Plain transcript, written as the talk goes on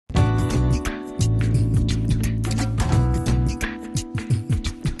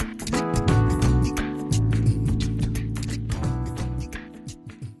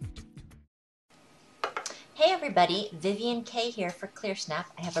everybody, Vivian Keh here for Clearsnap.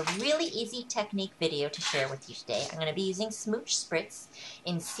 I have a really easy technique video to share with you today. I'm going to be using SMOOCH Spritz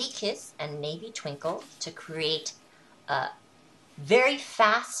in Sea Kiss and Navy Twinkle to create a very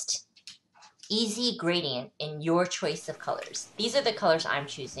fast, easy gradient in your choice of colors. These are the colors I'm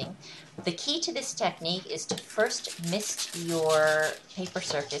choosing. The key to this technique is to first mist your paper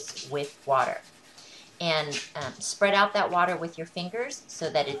surface with water and spread out that water with your fingers so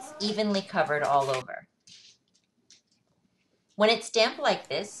that it's evenly covered all over. When it's damp like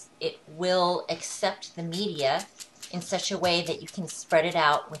this, it will accept the media in such a way that you can spread it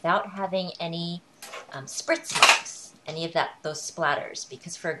out without having any spritz marks, any of those splatters,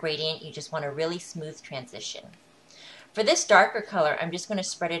 because for a gradient you just want a really smooth transition. For this darker color, I'm just going to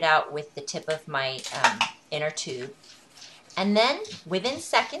spread it out with the tip of my inner tube. And then within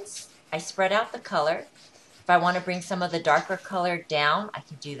seconds, I spread out the color. If I want to bring some of the darker color down, I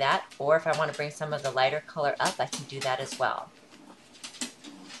can do that. Or if I want to bring some of the lighter color up, I can do that as well.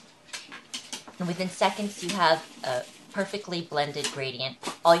 And within seconds, you have a perfectly blended gradient.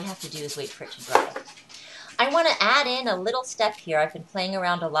 All you have to do is wait for it to dry. I want to add in a little step here. I've been playing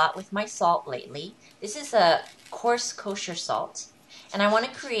around a lot with my salt lately. This is a coarse kosher salt, and I want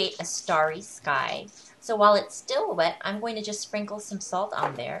to create a starry sky. So while it's still wet, I'm going to just sprinkle some salt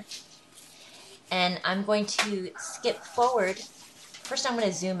on there. And I'm going to skip forward. First, I'm going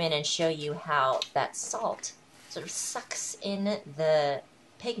to zoom in and show you how that salt sort of sucks in the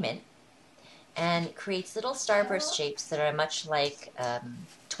pigment and creates little starburst shapes that are much like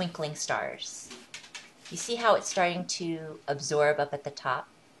twinkling stars. You see how it's starting to absorb up at the top?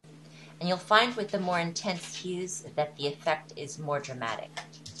 And you'll find with the more intense hues that the effect is more dramatic.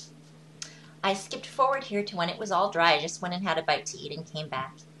 I skipped forward here to when it was all dry. I just went and had a bite to eat and came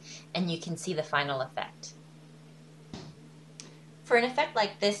back. And you can see the final effect. For an effect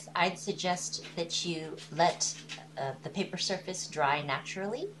like this, I'd suggest that you let the paper surface dry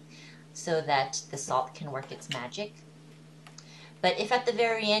naturally, so that the salt can work its magic. But if at the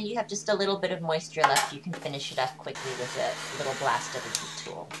very end you have just a little bit of moisture left, you can finish it up quickly with a little blast of a heat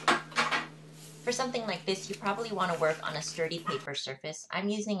tool. For something like this, you probably want to work on a sturdy paper surface. I'm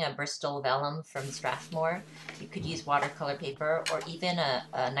using a Bristol vellum from Strathmore. You could use watercolor paper or even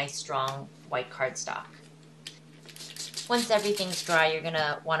a nice strong white cardstock. Once everything's dry, you're going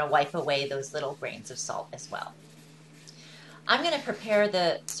to want to wipe away those little grains of salt as well. I'm going to prepare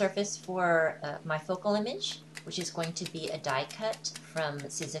the surface for my focal image, which is going to be a die cut from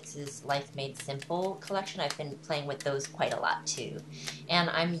Sizzix's Life Made Simple collection. I've been playing with those quite a lot too. And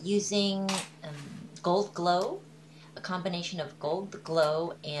I'm using Gold Glow, a combination of Gold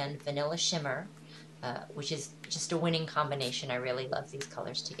Glow and Vanilla Shimmer, which is just a winning combination. I really love these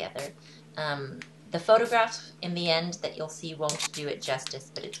colors together. The photograph in the end that you'll see won't do it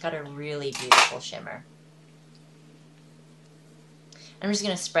justice, but it's got a really beautiful shimmer. I'm just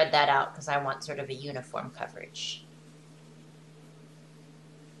going to spread that out because I want sort of a uniform coverage.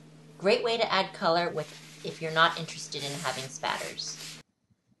 Great way to add color if you're not interested in having spatters.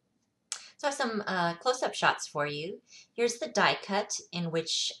 So I have some close-up shots for you. Here's the die cut in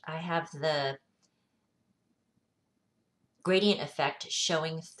which I have the gradient effect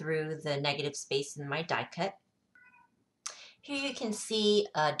showing through the negative space in my die cut. Here you can see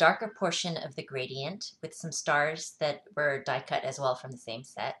a darker portion of the gradient with some stars that were die cut as well from the same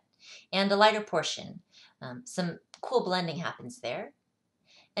set, and a lighter portion. Some cool blending happens there.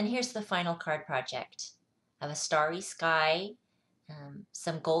 And here's the final card project. I have a starry sky,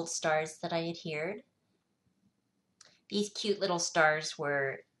 some gold stars that I adhered. These cute little stars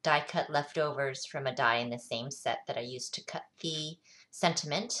were die cut leftovers from a die in the same set that I used to cut the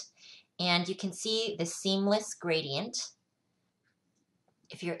sentiment. And you can see the seamless gradient.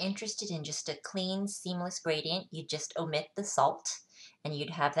 If you're interested in just a clean, seamless gradient, you'd just omit the salt, and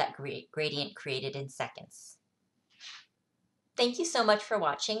you'd have that gradient created in seconds. Thank you so much for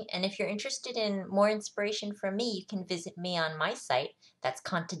watching, and if you're interested in more inspiration from me, you can visit me on my site. That's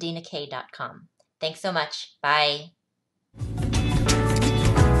contadinakeh.com. Thanks so much. Bye.